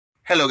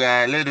Hello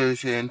guys,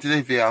 Letters here. In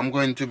today's video I'm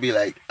going to be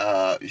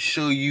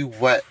show you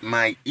what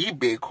my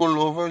eBay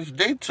coilovers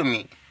did to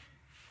me.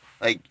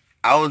 Like,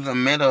 I was in the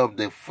middle of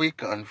the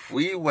freaking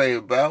freeway,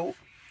 bro,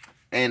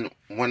 and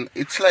when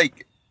it's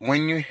like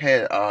when you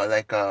hit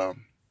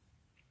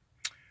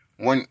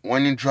when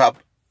you drop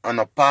on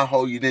a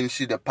pothole, you didn't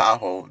see the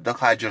pothole, the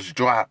car just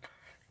dropped,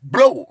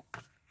 blow.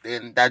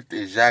 Then that's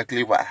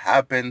exactly what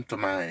happened to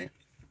my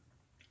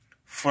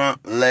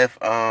front left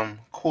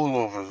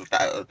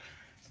coilovers.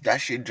 That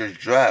shit just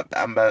dropped.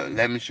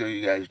 Let me show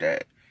you guys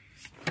that.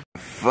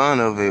 Front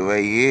of it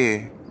right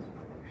here.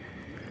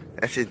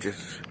 That shit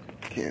just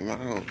came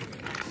out.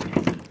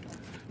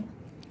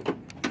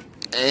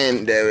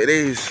 And there it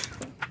is.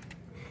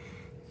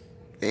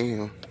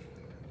 Damn.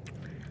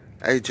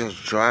 I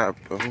just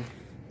dropped, bro.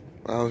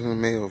 I was in the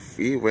middle of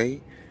freeway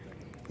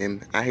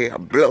and I hear a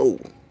blow.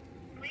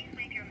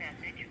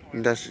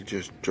 And that shit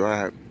just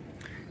dropped.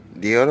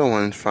 The other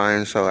one's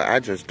fine, so I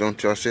just don't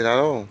trust it at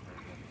all.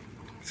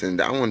 Since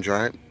that one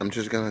dropped, I'm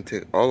just gonna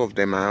take all of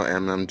them out,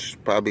 and I'm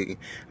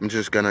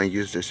just gonna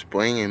use the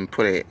spring and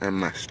put it in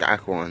my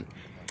stock one.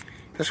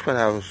 That's what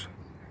I was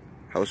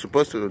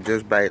supposed to do,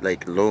 just buy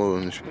like low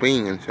and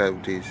spring instead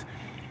of these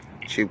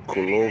cheap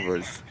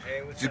coilovers.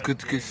 You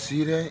could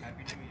see that.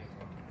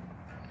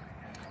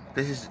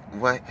 This is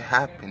what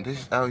happened.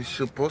 This is how it's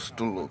supposed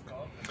to look,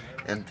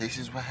 and this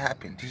is what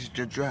happened. This is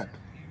the drop,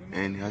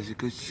 and as you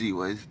could see,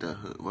 where's the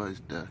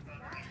hood?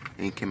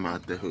 It came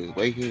out the hood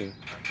right here.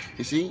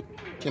 You see?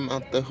 Came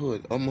out the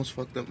hood. Almost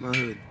fucked up my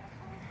hood.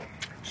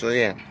 So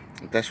yeah,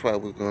 that's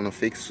what we're gonna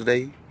fix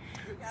today.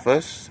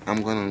 First,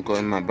 I'm gonna go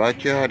in my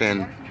backyard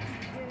and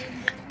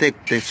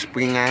take the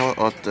spring out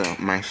of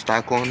my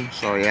stock one.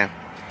 So yeah,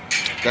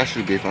 that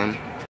should be fun.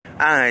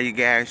 Alright, you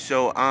guys.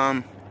 So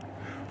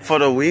for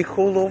the wheel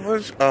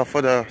coilovers,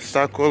 for the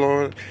stock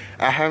coilover,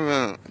 I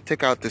haven't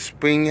take out the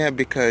spring yet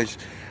because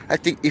I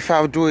think if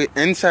I do it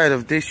inside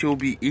of this, it will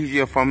be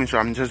easier for me. So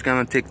I'm just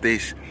gonna take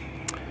this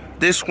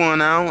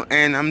one out,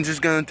 and I'm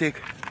just gonna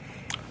take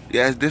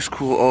this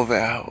coilover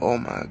out. Oh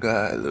my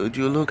God, would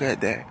you look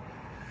at that?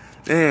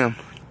 Damn,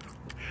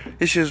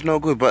 this is no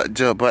good. But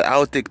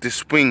I'll take the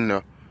spring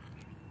though.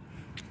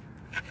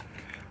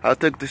 I'll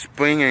take the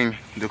spring and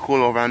the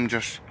coilover.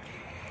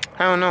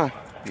 I don't know.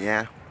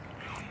 Yeah,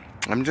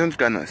 I'm just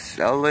gonna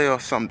sell it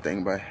or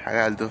something, but I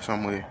gotta do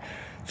something with it.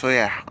 So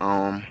yeah,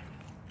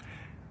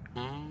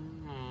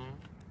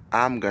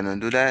 I'm gonna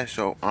do that.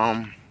 So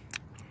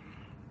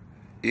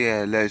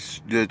yeah, let's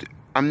do it.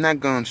 I'm not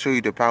gonna show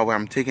you the part where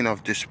I'm taking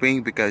off the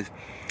spring, because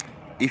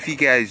if you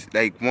guys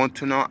want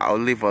to know, I'll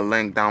leave a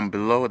link down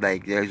below.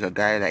 There's a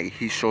guy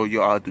he showed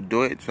you how to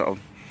do it, so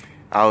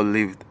I'll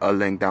leave a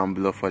link down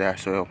below for that.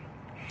 So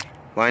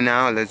right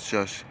now, let's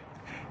just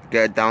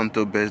get down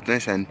to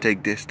business and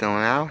take this thing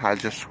out.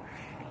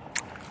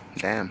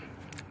 Damn,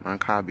 my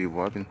car be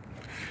working.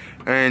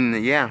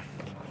 And yeah,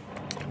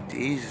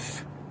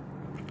 Jesus.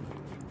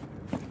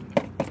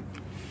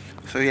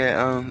 So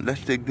yeah,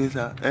 let's take this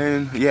out.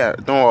 And yeah,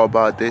 don't worry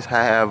about this.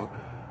 I have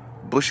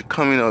bush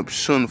coming up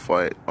soon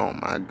for it. Oh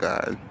my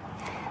God,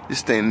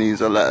 this thing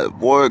needs a lot of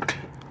work.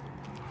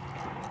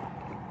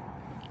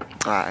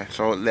 Alright,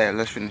 so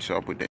let's finish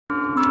up with it.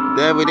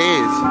 There it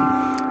is.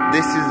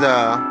 This is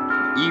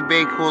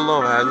eBay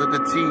coilover. As you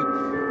can see,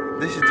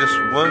 this is just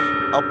worth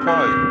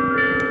apart.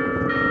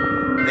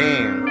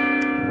 Damn,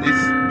 this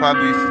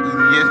probably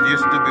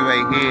used to be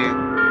right here.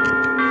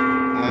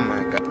 Oh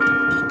my God.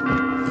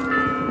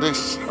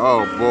 This,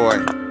 oh boy.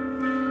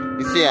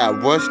 You see how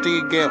rusty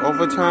you get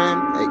over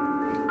time?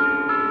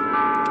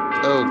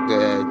 Oh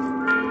God.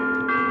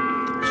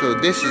 So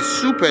this is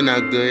super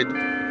not good.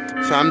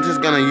 So I'm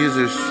just gonna use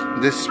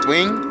this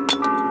spring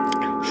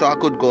so I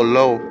could go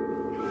low.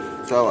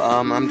 So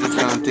I'm just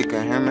gonna take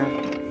a hammer.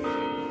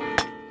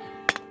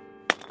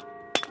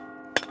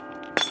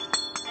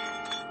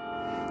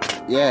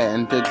 Yeah,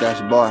 and take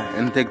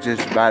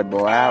this bad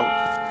boy out.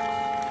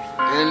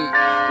 And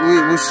we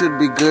should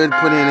be good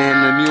putting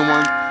in the new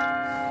one.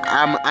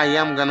 I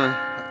am gonna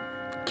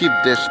keep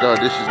this though.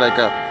 This is like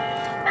a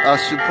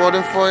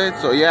supporter for it.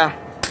 So yeah,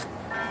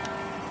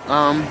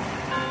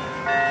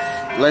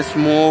 let's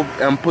move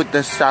and put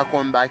the stock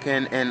one back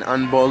in and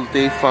unbolt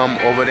it from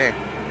over there.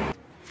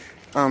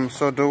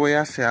 So the way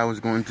I said I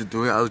was going to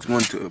do it, I was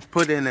going to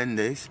put it in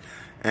this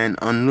and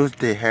unloose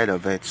the head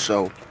of it.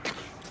 So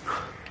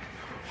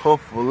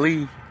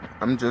hopefully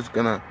I'm just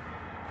gonna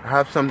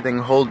have something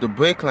hold the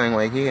brake line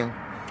right here.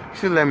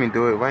 Should let me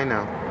do it right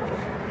now,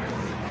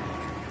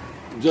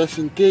 just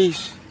in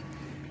case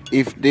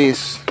if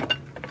this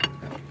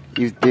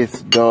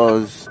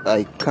does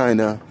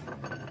kinda.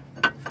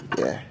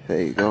 Yeah,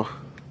 there you go.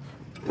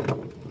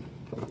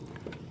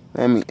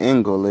 Let me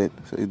angle it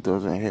so it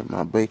doesn't hit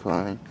my brake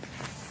line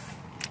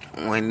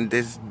when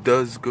this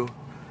does go.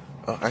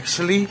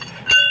 Actually,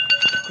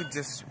 I could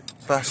just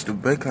pass the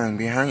brake line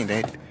behind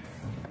it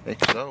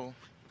like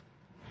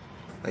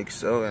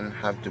so, and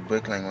have the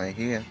brake line right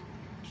here.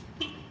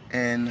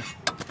 And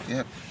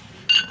yep,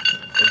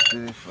 let's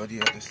do it for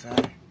the other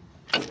side.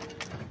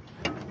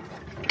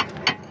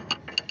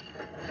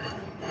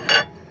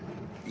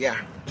 yeah,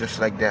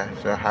 just like that.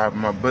 So I have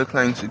my brake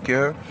line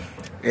secure,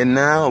 and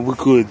now we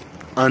could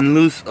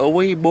unloose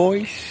away,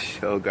 boys.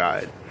 Oh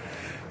God,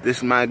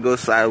 this might go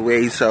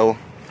sideways, so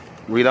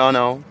we don't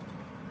know.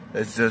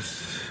 It's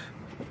just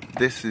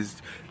this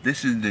is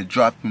the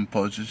dropping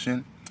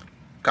position.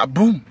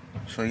 Kaboom!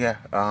 So yeah,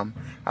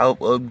 I'll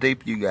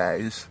update you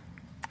guys.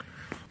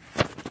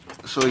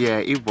 So yeah,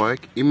 it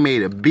worked. It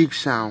made a big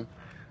sound.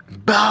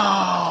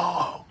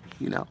 Bow!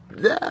 You know,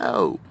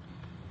 no.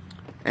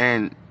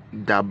 And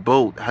that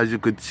bolt, as you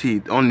could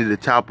see, only the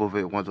top of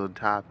it was on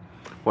top.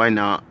 Right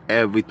now,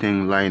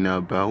 everything lined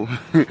up, bro.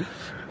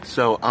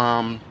 So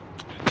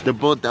the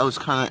bolt that was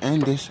kind of in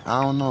this,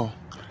 I don't know,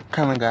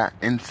 kind of got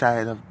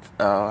inside of,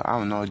 I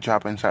don't know,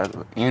 drop inside of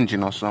the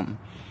engine or something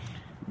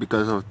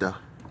because of the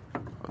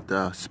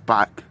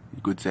spark,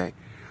 you could say.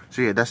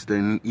 So yeah, that's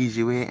the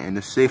easy way and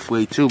the safe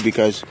way too,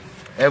 because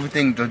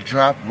everything to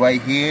drop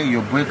right here.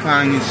 Your brake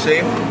line is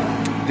safe.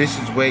 This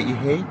is where you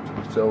hit.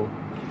 So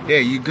yeah,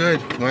 you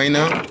good right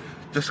now.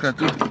 Just got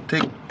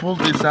to pull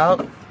this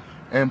out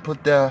and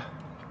put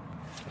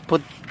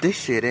this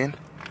shit in.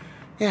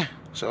 Yeah,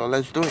 so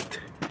let's do it.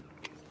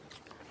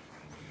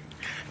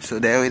 So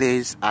there it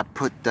is. I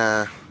put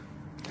the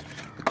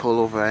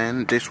coilover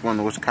in. This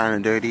one was kind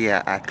of dirty.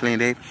 I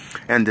cleaned it,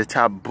 and the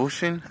top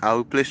bushing I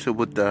replaced it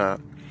with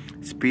the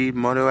speed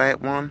motorite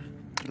one.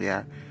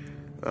 Yeah.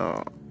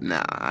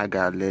 Nah, I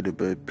got a little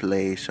bit of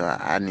play, so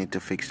I need to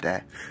fix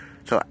that.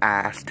 So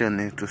I still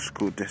need to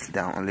screw this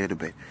down a little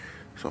bit.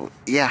 So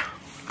yeah.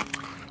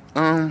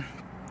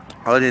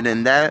 Other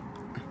than that,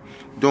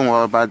 don't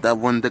worry about that.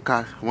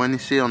 When you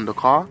see on the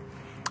car,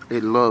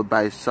 it load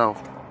by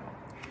itself.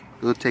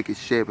 It'll take its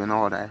shape and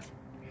all that.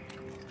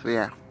 So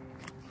yeah.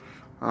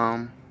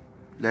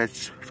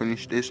 Let's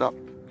finish this up.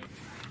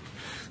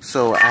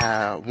 So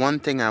one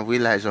thing I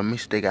realized, a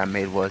mistake I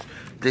made, was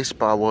this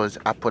part was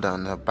I put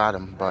on the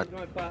bottom, but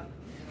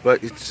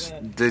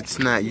it's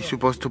not. You're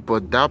supposed to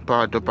put that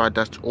part, the part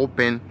that's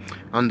open,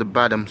 on the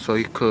bottom, so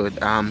you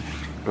could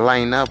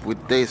line up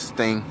with this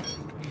thing,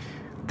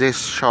 this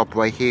sharp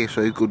right here,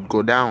 so it could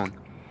go down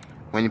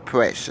when it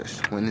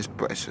presses.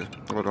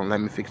 Hold on, let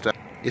me fix that.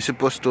 It's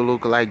supposed to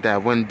look like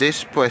that. When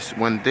this press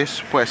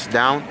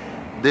down,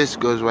 this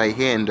goes right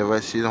here, and the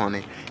rest is on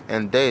it.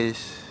 And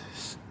this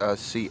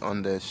seat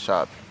on the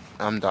sharp.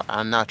 I'm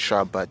not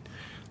sharp, but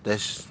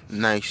this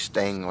nice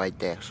thing right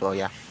there. So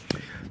yeah,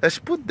 let's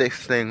put this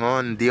thing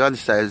on. The other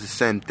side is the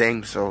same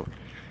thing. So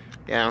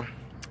yeah,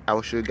 I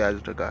will show you guys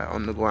the guy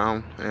on the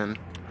ground, and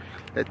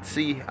let's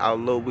see how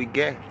low we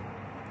get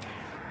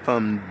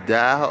from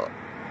that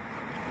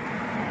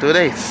to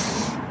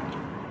this.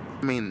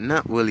 I mean,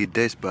 not really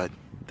this, but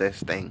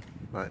this thing,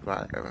 but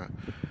whatever.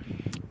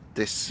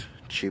 This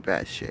cheap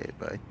ass shit,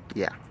 but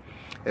yeah,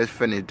 let's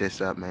finish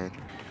this up, man.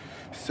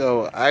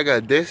 So I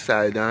got this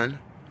side done,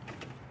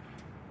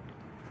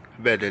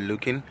 better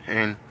looking,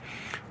 and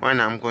right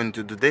now I'm going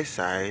to do this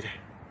side,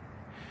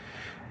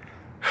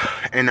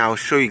 and I'll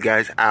show you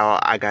guys how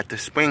I got the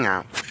spring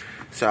out.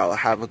 So I'll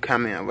have a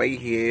camera right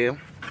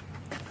here,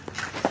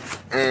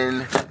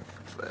 and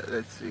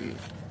let's see.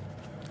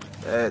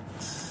 Okay,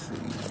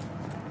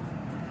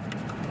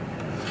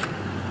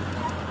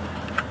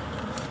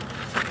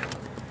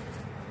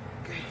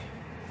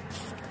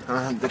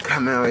 I have the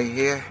camera right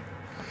here.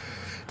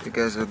 You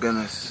guys are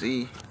gonna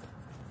see.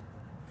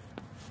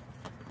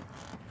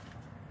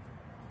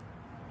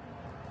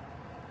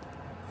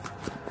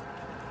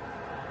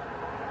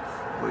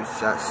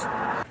 Shots.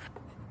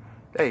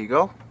 There you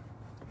go.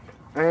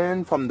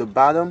 And from the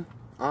bottom,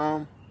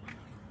 nah,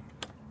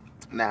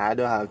 I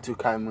don't have two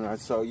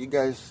cameras, so you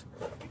guys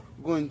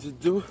going to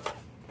do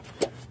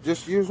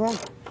just use one.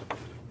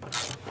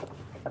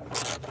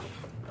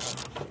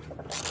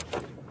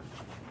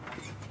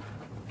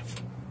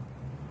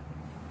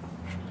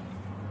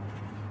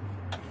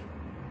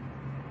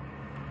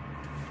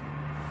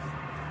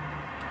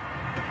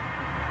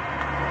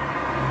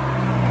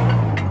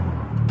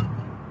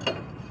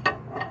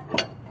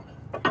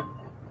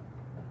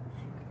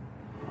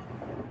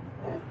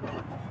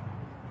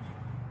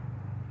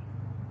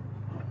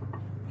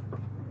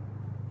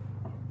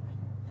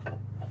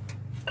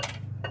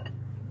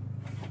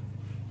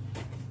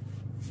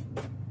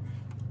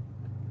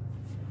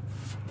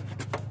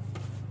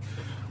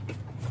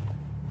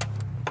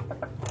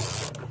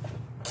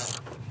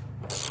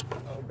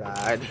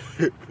 God.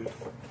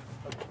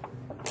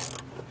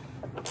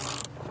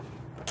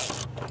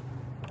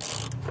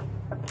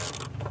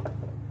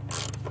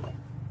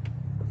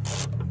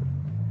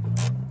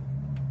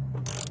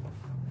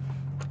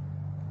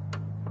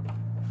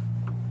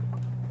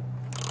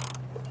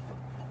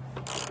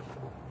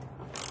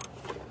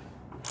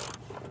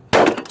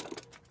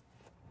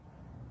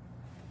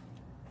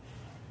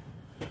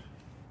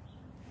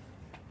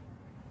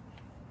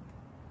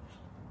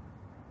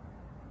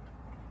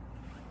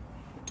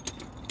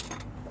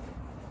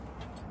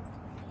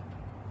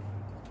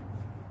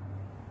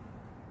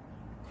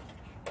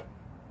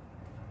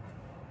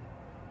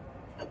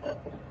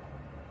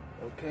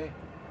 Okay.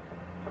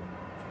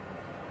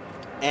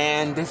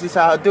 And this is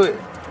how I do it.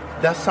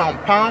 that sound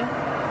pound.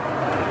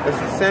 It's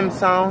the same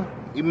sound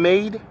it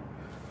made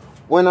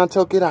when I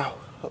took it out.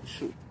 Oh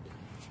shoot.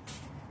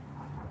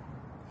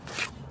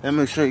 Let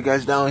me show you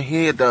guys down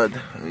here that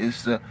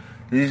this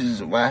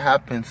is what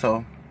happened.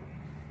 So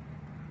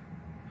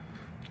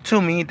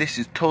to me this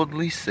is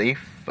totally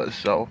safe,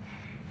 so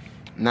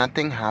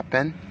nothing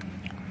happened.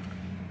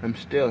 I'm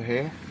still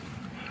here.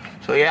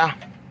 So yeah.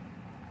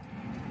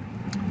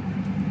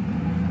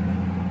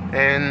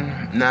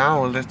 And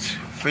now let's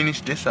finish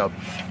this up.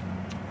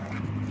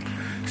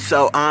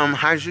 So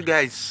as you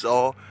guys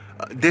saw,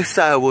 this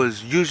side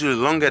was usually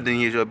longer than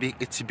usual.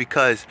 It's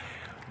because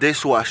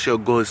this washer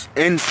goes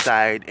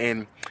inside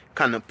and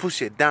kind of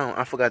push it down.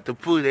 I forgot to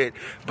put it,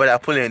 but I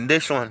put it in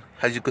this one.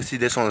 As you can see,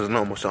 this one is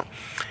normal, so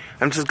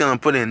I'm just gonna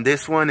put it in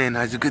this one. And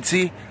as you can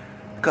see,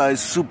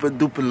 guys, super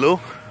duper low.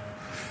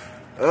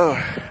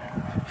 Oh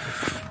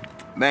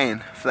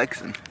man,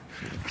 flexing.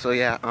 So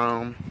yeah,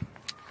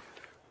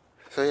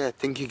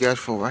 thank you guys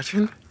for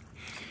watching.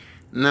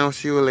 Now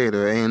see you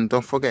later, and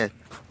don't forget,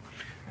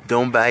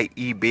 don't buy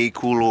eBay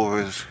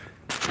coilovers.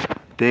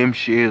 Them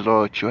shares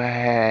are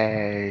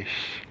trash.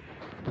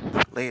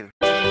 Later.